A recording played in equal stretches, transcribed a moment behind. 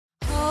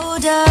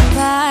Hold up,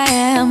 I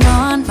am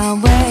on my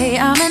way,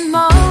 I'm in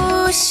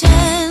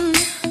motion.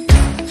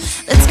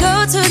 Let's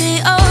go to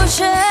the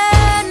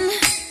ocean.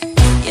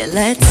 Yeah,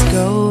 let's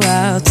go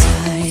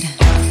outside.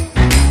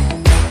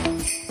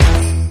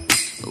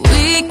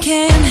 We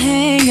can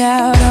hang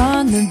out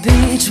on the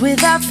beach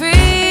without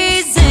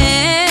freezing.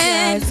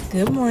 Guys,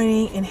 good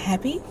morning and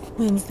happy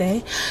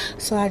Wednesday.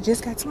 So I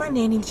just got to my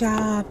nanny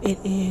job. It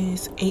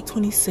is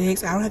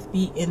 8:26. I don't have to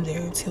be in there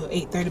until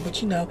 8:30,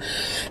 but you know,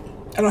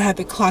 I don't have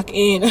to clock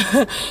in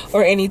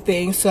or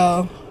anything,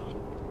 so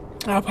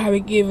I'll probably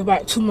give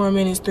about 2 more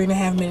minutes,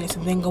 3.5 minutes,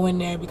 and then go in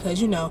there because,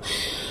 you know,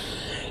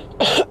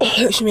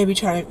 she may be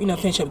trying to, you know,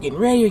 finish up getting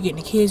ready or getting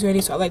the kids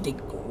ready. So I like to,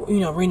 you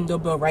know, ring the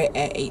doorbell right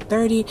at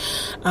 8:30.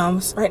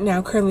 Right now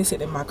I'm currently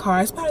sitting in my car.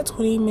 It's about a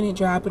 20-minute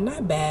drive, but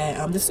not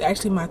bad. This is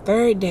actually my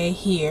 3rd day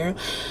here,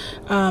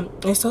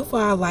 and so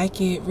far I like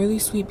it. Really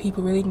sweet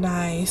people, really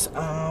nice.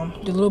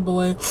 The little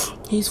boy,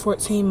 he's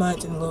 14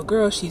 months, and the little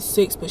girl, she's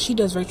 6, but she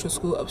does virtual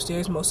school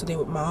upstairs most of the day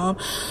with mom.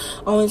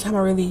 Only time I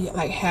really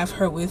like have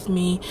her with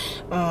me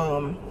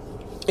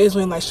is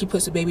when like she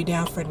puts the baby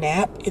down for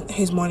nap,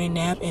 his morning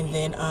nap, and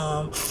then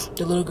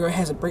the little girl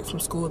has a break from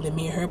school, and then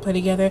me and her play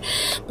together.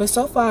 But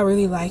so far I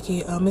really like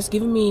it. It's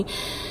giving me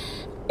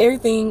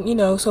everything, you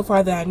know, so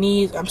far that I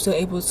need. I'm still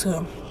able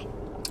to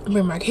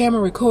bring my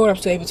camera, record. I'm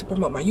still able to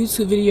promote my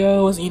YouTube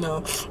videos, you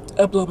know,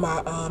 upload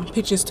my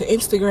pictures to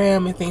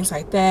Instagram and things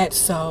like that.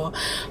 So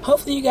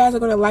hopefully you guys are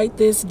going to like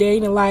this day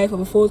in the life of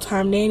a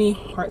full-time nanny,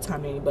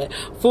 part-time nanny, but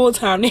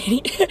full-time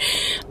nanny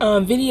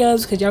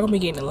videos, because y'all gonna be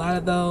getting a lot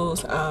of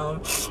those.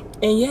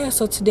 And yeah,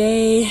 so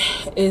today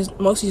is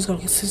mostly just gonna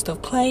consist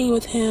of playing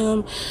with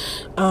him.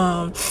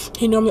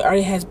 He normally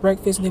already has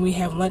breakfast, and then we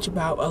have lunch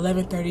about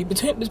 11:30.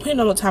 Depending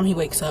on what time he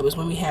wakes up is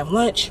when we have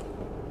lunch.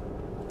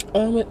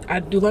 I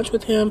do lunch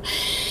with him,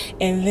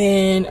 and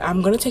then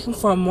I'm gonna take him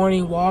for a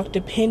morning walk,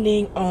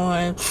 depending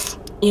on,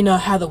 you know,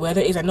 how the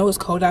weather is. I know it's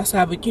cold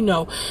outside, but you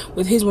know,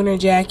 with his winter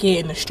jacket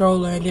and the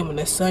stroller, and then when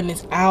the sun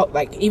is out,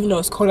 like even though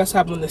it's cold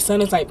outside, when the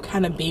sun is like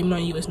kind of beaming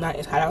on you, it's not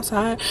as hot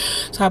outside.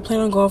 So I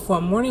plan on going for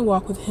a morning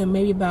walk with him,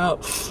 maybe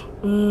about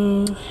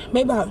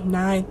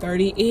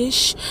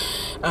 9:30-ish.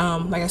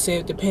 Like I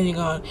said, depending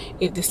on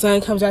if the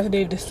sun comes out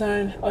today. If the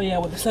sun, oh yeah,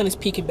 well the sun is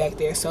peeking back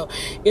there, so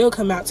it'll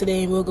come out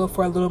today, and we'll go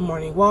for a little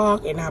morning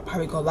walk, and I'll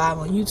probably go live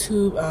on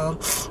YouTube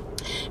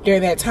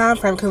during that time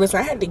frame. Because listen,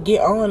 I had to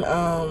get on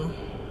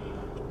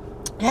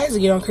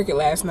Cricket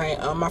last night,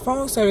 my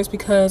phone service,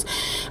 because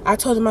I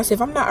told him, I said,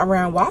 if I'm not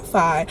around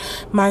Wi-Fi,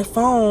 my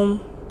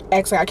phone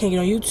acts like I can't get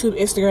on YouTube,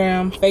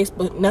 Instagram,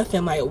 Facebook,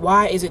 nothing. Like,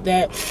 why is it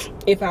that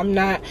if I'm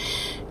not,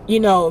 you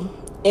know,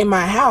 in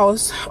my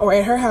house or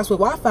at her house with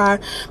Wi-Fi,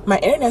 my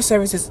internet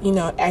service is, you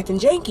know, acting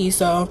janky?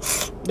 So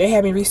they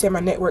had me reset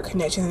my network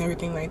connection and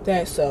everything like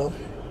that. So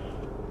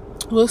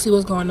we'll see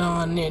what's going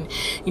on, and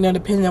you know,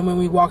 depending on when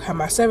we walk, how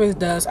my service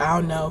does, I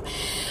don't know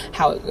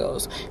how it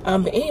goes.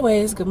 But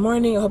anyways, good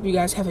morning. I hope you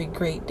guys have a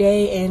great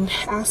day, and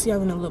I'll see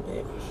y'all in a little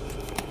bit.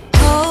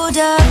 Hold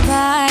up,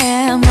 I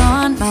am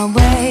on my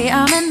way,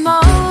 I'm in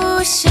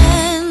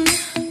motion.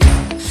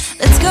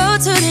 Let's go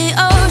to the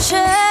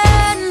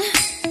ocean.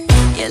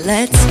 Yeah,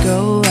 let's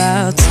go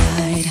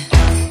outside.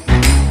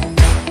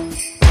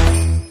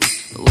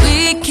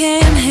 We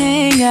can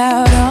hang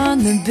out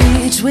on the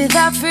beach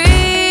without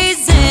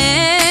freezing.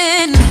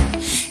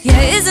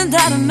 Yeah, isn't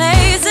that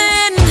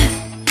amazing?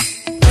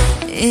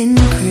 In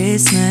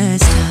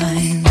Christmas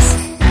times,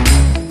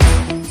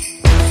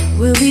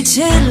 we'll be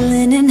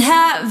chilling and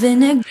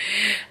having a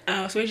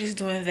so we're just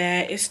doing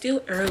that. It's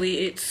still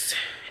early, it's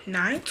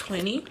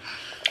 9:20.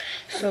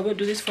 So we'll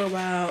do this for a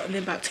while, and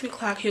then about 10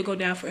 o'clock he'll go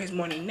down for his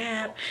morning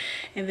nap,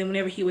 and then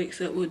whenever he wakes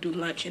up we'll do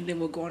lunch, and then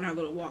we'll go on our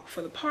little walk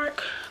for the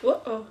park.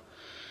 Uh-oh,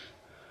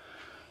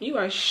 you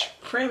are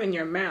cramming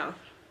your mouth.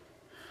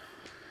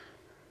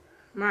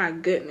 My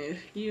goodness,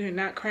 you did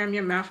not cram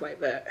your mouth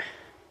like that.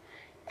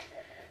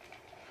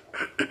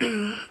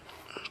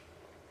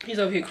 He's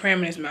over here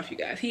cramming his mouth, you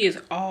guys. He is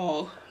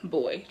all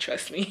boy,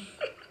 trust me.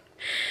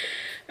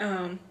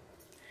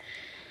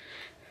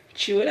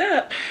 Chew it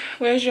up.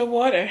 Where's your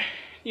water?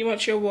 You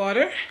want your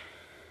water?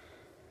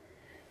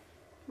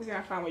 We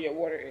gotta find where your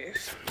water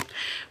is.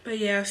 But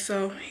yeah,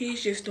 so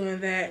he's just doing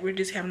that. We're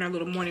just having our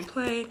little morning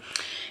play,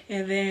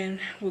 and then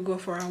we'll go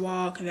for our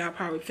walk, and then I'll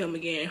probably film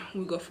again.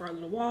 We'll go for our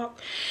little walk.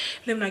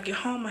 Then when I get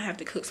home, I have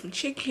to cook some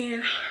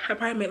chicken. I'll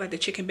probably make like the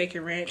chicken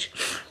bacon ranch,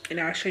 and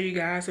I'll show you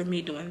guys of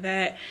me doing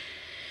that.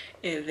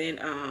 And then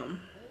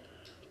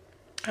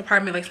I'll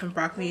probably make like some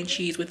broccoli and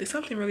cheese with it.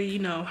 Something really, you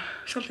know,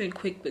 something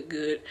quick but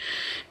good.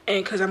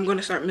 And because I'm going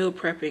to start meal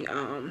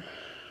prepping,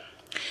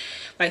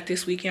 like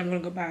this weekend, I'm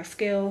going to go buy a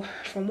scale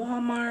from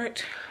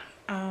Walmart.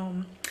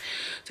 So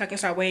I can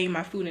start weighing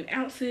my food in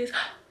ounces.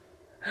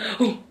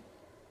 He's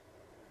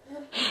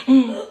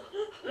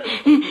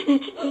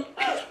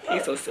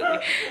so silly.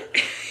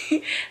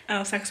 So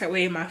I can start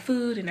weighing my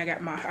food, and I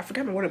got my, I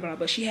forgot my water bottle,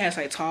 but she has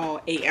like tall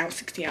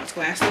 8-ounce, 60-ounce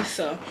glasses.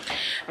 So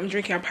I'm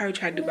drinking, I'll probably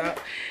try to do about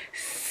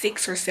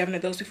 6 or 7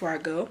 of those before I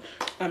go.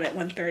 I'm at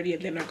 1:30,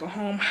 and then I go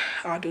home.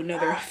 I'll do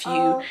another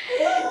few,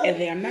 and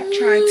then I'm not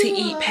trying to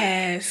eat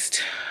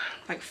past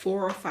like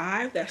 4 or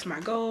 5. That's my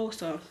goal.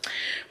 So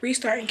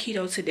restarting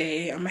keto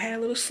today. I'm gonna have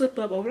a little slip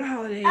up over the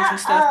holidays and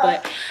stuff,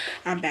 but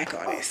I'm back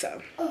on it.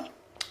 So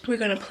we're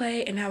gonna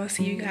play, and I will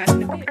see you guys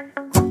in a bit.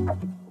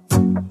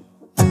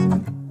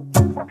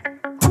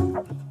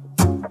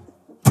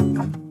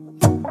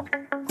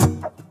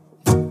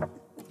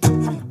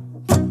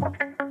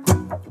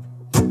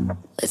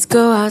 Let's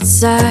go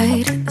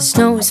outside, the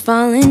snow is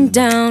falling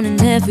down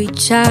and every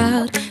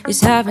child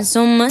is having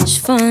so much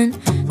fun.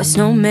 The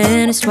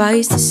snowman is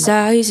twice the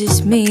size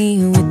as me,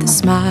 with a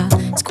smile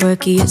as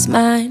quirky as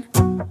mine.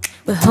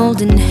 We're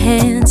holding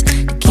hands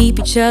to keep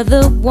each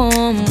other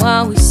warm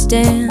while we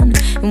stand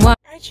and while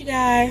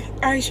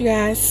Alright you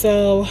guys,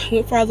 so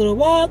went for our little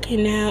walk,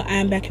 and now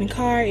I'm back in the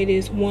car. It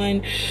is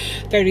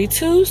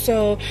 1:32,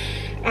 so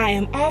I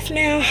am off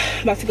now.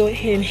 About to go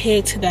ahead and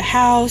head to the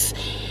house.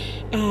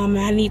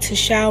 I need to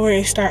shower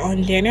and start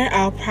on dinner.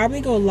 I'll probably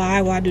go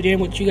live while I do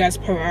dinner, which you guys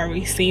probably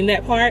already seen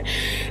that part.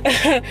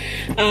 But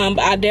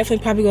I'll definitely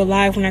probably go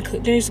live when I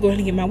cook dinner, to go ahead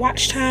and get my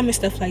watch time and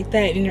stuff like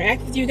that, and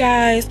interact with you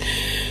guys.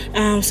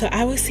 So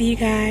I will see you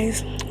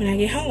guys when I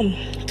get home.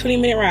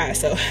 20-minute ride,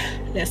 so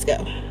let's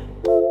go.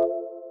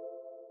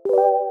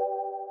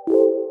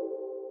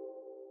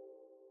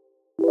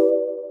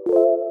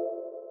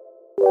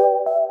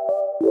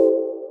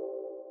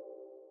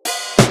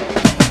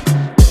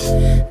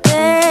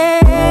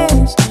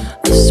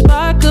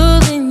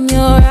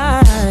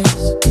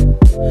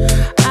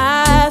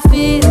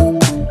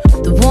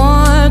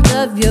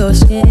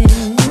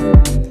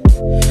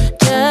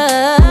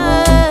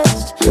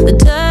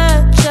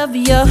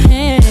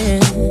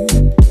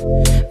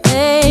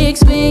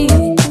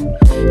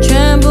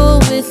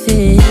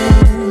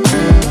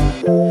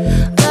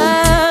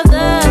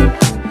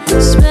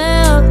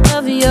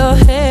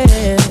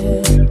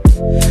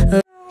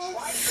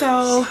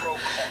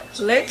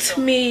 Let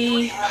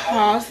me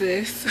pause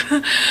this.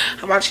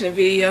 I'm watching a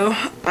video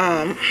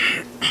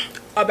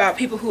about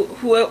people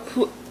who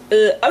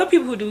other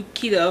people who do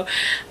keto.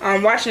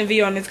 I'm watching a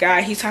video on this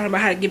guy. He's talking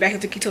about how to get back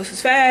into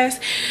ketosis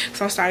fast.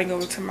 So I'm starting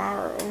over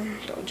tomorrow.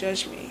 Don't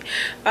judge me.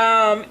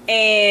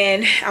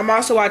 And I'm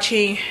also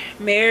watching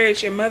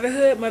Marriage and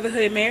Motherhood.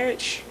 Motherhood and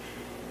Marriage.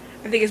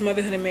 I think it's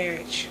Motherhood and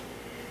Marriage.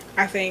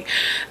 I think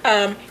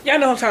y'all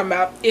know what I'm talking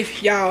about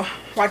if y'all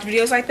watch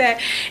videos like that.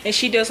 And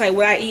she does like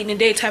what I eat in a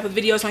day type of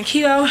videos on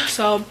keto.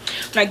 So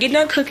when I get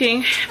done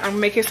cooking,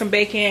 I'm making some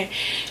bacon,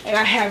 and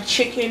I have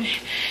chicken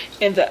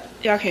in the,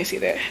 y'all can't see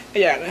that,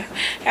 yeah,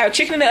 I have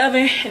chicken in the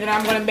oven, and then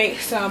I'm gonna make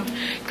some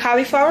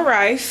cauliflower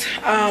rice,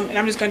 and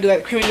I'm just gonna do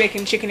like creamy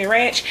bacon, chicken, and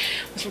ranch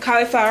with some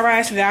cauliflower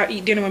rice, and then I'll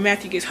eat dinner when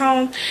Matthew gets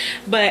home.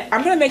 But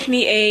I'm gonna make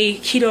me a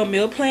keto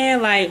meal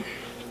plan. Like,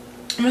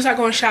 I'm gonna start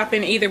going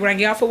shopping either when I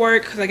get off of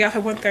work, because I get off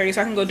at 1:30,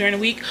 so I can go during the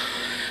week.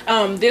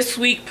 This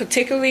week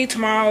particularly,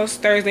 tomorrow's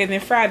Thursday and then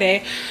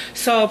Friday,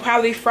 so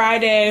probably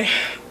Friday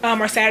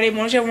or Saturday,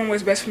 whichever one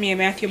works best for me and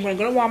Matthew. I'm gonna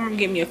go to Walmart and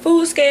get me a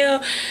food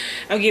scale.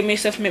 I'm getting me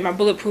stuff to make my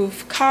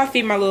bulletproof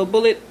coffee, my little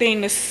bullet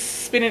thing to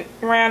spin it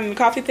around in the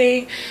coffee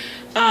thing.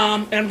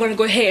 And I'm gonna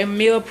go ahead and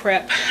meal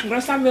prep. I'm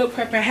gonna start meal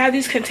prepping. I have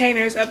these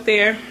containers up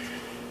there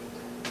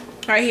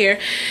right here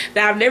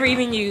that I've never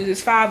even used.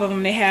 There's 5 of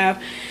them. They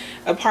have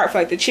a part for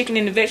like the chicken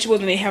and the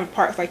vegetables, and they have a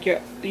part for like your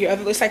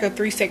other, it's like a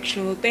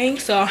 3-sectional thing.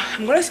 So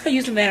I'm gonna start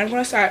using that. I'm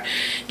gonna start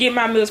getting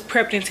my meals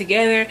prepped and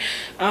together.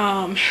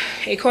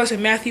 Of course, if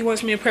Matthew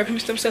wants me to prep him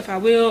some stuff, I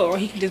will, or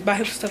he can just buy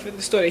him some stuff at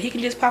the store that he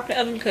can just pop in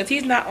the oven, because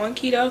he's not on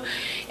keto.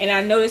 And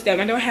I noticed that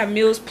when I don't have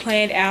meals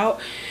planned out,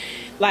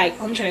 like,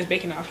 I'm turning this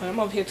bacon off. I'm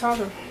over here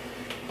talking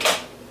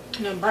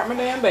and I burnt my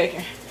damn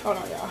bacon. Hold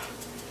on, y'all.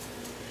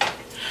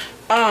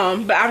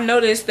 But I've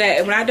noticed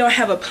that when I don't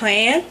have a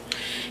plan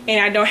and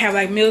I don't have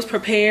like meals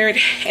prepared,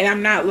 and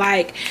I'm not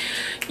like,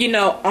 you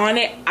know, on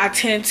it, I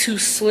tend to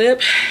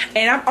slip.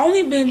 And I've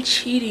only been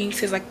cheating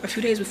since like a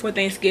few days before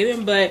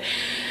Thanksgiving, but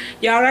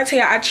y'all, when I tell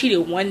you, I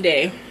cheated one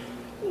day,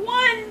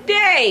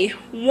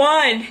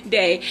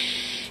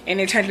 and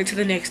it turned into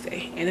the next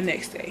day, and the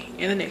next day,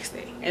 and the next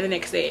day, and the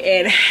next day.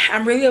 And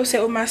I'm really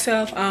upset with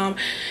myself.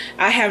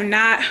 I have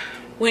not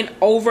went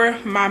over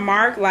my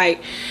mark.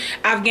 Like,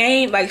 I've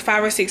gained like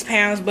 5 or 6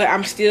 pounds, but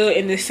I'm still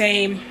in the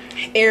same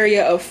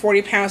area of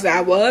 40 pounds that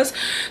I was.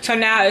 So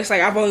now it's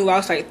like I've only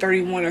lost like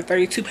 31 or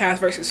 32 pounds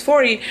versus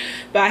 40,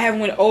 but I haven't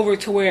went over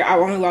to where I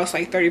only lost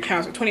like 30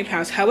 pounds or 20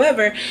 pounds.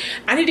 However,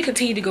 I need to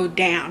continue to go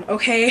down,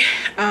 okay?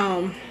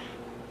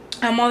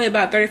 I'm only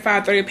about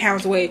 30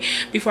 pounds away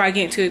before I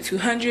get into the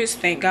 200s,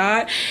 thank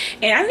God.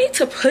 And I need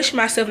to push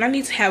myself, and I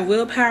need to have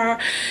willpower.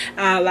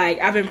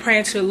 Like, I've been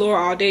praying to the Lord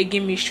all day,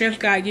 give me strength,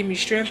 God, give me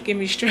strength, give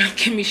me strength,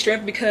 give me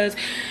strength. Because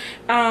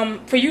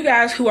for you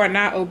guys who are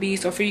not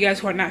obese, or for you guys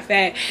who are not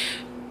fat,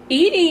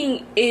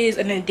 eating is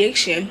an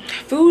addiction.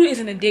 Food is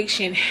an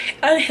addiction.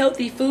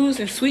 Unhealthy foods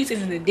and sweets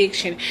is an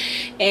addiction.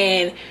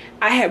 And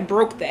I had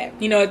broke that.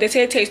 You know, they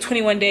say it takes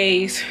 21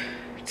 days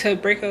to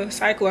break a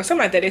cycle or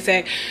something like that. They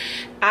said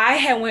I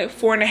had went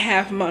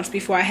 4.5 months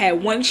before I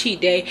had one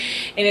cheat day,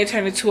 and it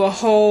turned into a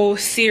whole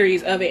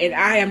series of it, and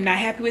I am not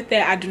happy with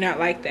that. I do not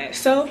like that.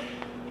 So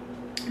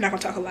I'm not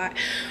gonna talk a lot,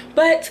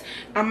 but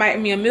I might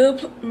make a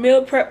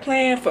meal prep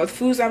plan for the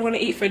foods I'm gonna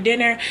eat for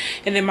dinner,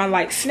 and then my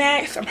like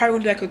snacks. I'm probably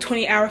gonna do like a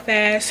 20-hour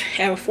fast,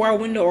 have a 4-hour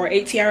window, or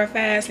 18-hour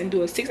fast, and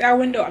do a 6-hour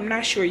window. I'm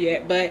not sure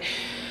yet, but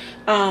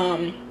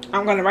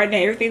I'm gonna write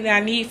down everything that I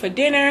need for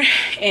dinner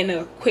and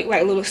a quick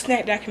like little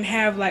snack that I can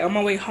have like on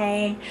my way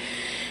home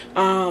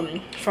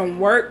from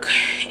work,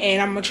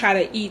 and I'm gonna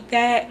try to eat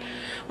that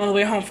on the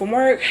way home from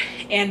work,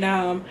 and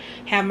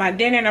have my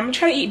dinner. And I'm gonna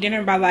try to eat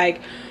dinner by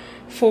like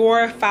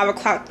 4 or 5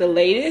 o'clock the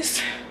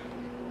latest,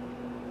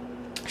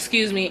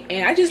 excuse me.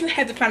 And I just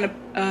had to find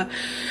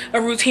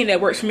a routine that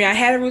works for me. I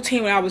had a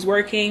routine when I was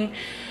working,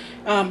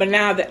 but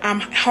now that I'm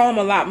home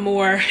a lot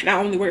more and I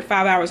only work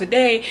 5 hours a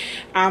day,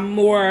 I'm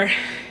more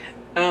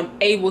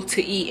able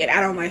to eat, and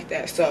I don't like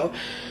that. So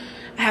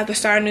I have to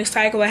start a new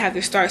cycle. I have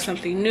to start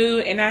something new,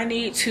 and I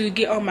need to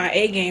get on my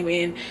A game.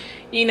 And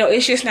you know,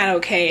 it's just not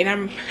okay.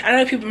 And I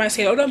know people might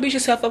say, oh, don't beat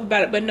yourself up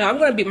about it, but no, I'm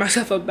gonna beat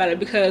myself up about it,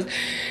 because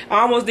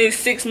I almost did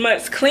 6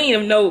 months clean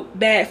of no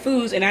bad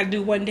foods, and I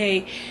do one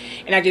day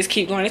and I just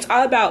keep going. It's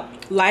all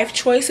about life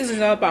choices.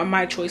 It's all about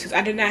my choices.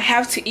 I did not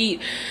have to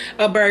eat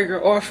a burger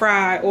or a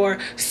fry or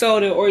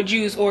soda or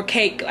juice or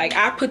cake. Like,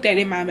 I put that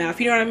in my mouth,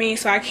 you know what I mean?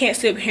 So I can't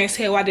sit up here and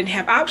say, well, I didn't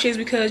have options,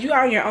 because you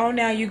are on your own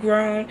now. You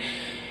grown,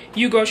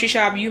 you grocery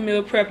shop, you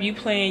meal prep, you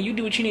plan, you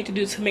do what you need to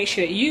do to make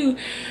sure that you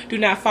do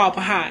not fall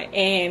behind,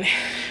 and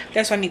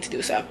that's what I need to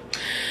do. So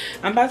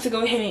I'm about to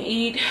go ahead and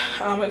eat.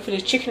 Wait for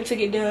the chicken to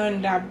get done,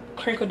 and I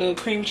crinkle the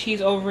cream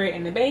cheese over it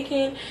and the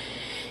bacon.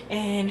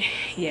 And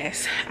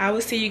yes, I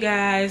will see you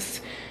guys.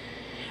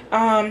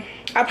 I'll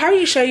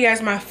probably show you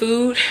guys my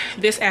food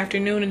this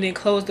afternoon and then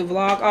close the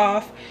vlog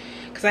off,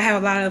 because I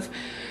have a lot of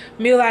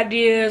meal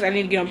ideas. I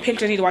need to get on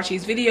Pinterest. I need to watch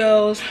these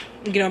videos,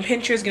 get on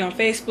Pinterest, get on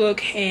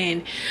Facebook,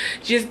 and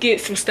just get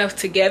some stuff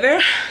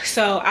together.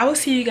 So I will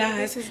see you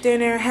guys. This is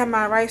dinner. I have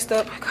my riced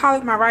up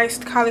cauliflower.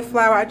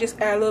 I just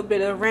add a little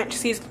bit of ranch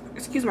seasoning.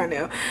 Excuse my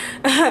nail.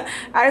 I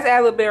just add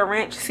a little bit of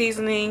ranch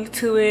seasoning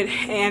to it,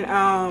 and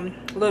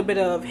a little bit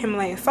of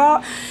Himalayan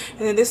salt.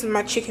 And then this is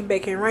my chicken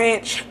bacon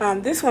ranch.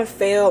 This one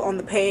fell on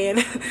the pan,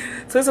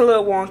 so it's a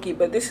little wonky,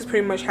 but this is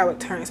pretty much how it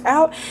turns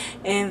out.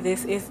 And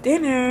this is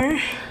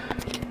dinner.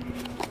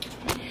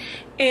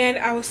 And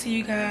I will see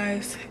you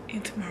guys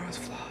in tomorrow's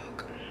vlog.